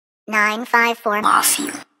954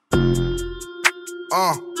 Mafia.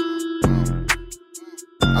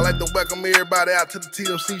 I like to welcome everybody out to the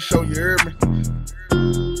TMC show, you heard me?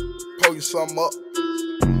 Pull you something up,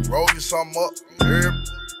 roll you something up, you heard me?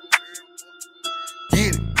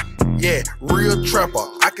 Get it, yeah, real trapper.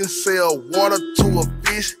 I can sell water to a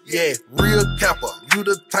fish, yeah, real capper. You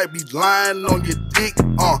the type be lying on your dick,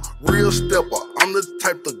 real stepper. I'm the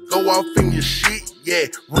type to go off in your shit, yeah,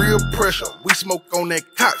 real pressure. We smoke on that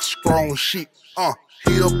cock strong shit,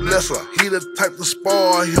 he a blesser, he the type to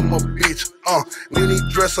spoil him a bitch, then he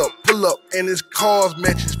dress up, pull up, and his cars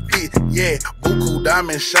match his fit, yeah, buku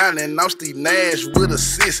diamond shining, I'm Steve Nash with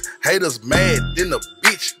assist, haters mad, then the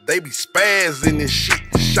bitch, they be spazzing this shit,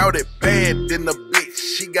 shout it bad, then the bitch,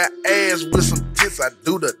 she got ass with some tits, I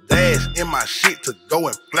do the dash in my shit to go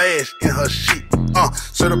and flash in her shit,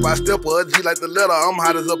 certified stepper, a G like the letter, I'm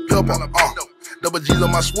hot as a pepper, double G's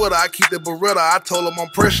on my sweater, I keep that Beretta, I told him I'm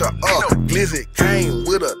pressure, Glizzy came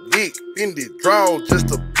with a dick, Fendi draw just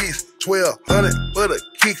a piece, 1200 for the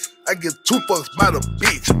kicks, I get 2 fucks by the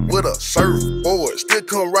bitch, with a surfboard, still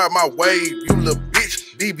come ride my wave, you little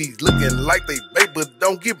bitch, BBs looking like they babe, but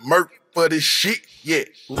don't get murked for this shit, yeah,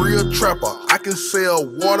 real trapper, I can sell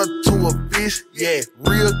water to a fish, yeah,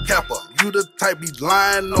 real capper, you the type be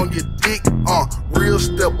lying on your dick, real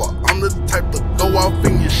stepper, I'm the type to go off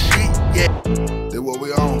in your shit, yeah. That's what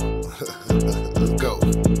we on. Let's go.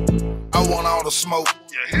 I want all the smoke.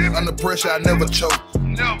 Under pressure, I never choke.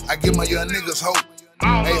 I give my young niggas hope.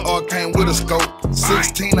 AR came with a scope.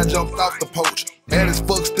 16, I jumped off the porch. Bad as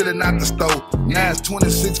fuck, still not the stove. Now it's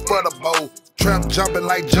 26 for the bow. Trap jumping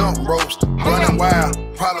like jump ropes. Running wild,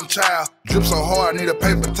 problem child. Drip so hard, need a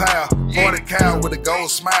paper towel. 40 cow with a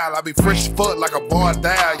gold smile. I be fresh as fuck like a bar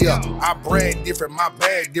dial, yeah. I brag different, my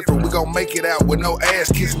bag different. We gon' make it out with no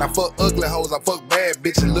ass kissing. I fuck ugly hoes, I fuck bad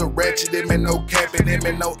bitches. Little ratchet, them and no capping, them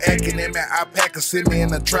and no acting, them and I pack a send me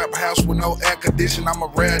in a trap house with no air condition. I'm a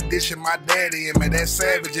rare addition, my daddy in me, that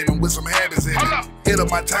savage in me with some habits in me. Hit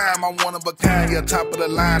of my time, I'm one of a kind, yeah, top of the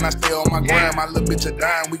line. I stay on my grind, my little bitch a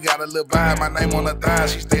dime. We got a little vibe, my name on the thigh,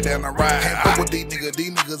 she stay down the ride. Can't fuck with these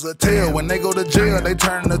niggas a tell. When they go to jail, they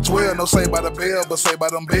turn to 12. No say by the bell, but say by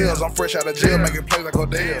them bills. I'm fresh out of jail, making plays like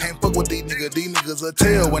Odell. Can't fuck with these niggas a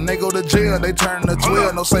tell. When they go to jail, they turn to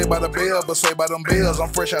 12. No say by the bell, but say by them bills. I'm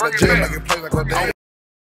fresh out of jail, making plays like Odell.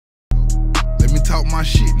 Let me talk my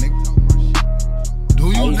shit, nigga. Do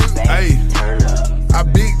you nigga? Hey, I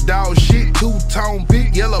big dog shit, 2-tone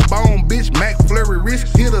big, yellow bone bitch, Mac Flurry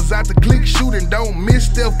wrist, hitters out the click, shooting don't miss,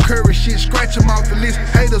 Steph Curry shit, scratch them off the list,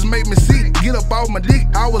 haters make me sick, get up off my dick,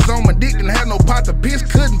 I was on my dick, didn't have no pot to piss,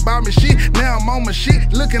 couldn't buy me shit, now I'm on my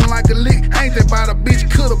shit, looking like a lick, ain't that about a bitch,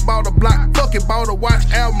 could've bought a block, fucking bought a watch,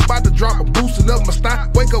 album about to drop, a boosted up my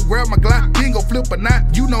stock, wake up, grab my Glock, then go flip a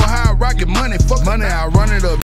knot, you know how I rock it, money, fuck money, I run it up.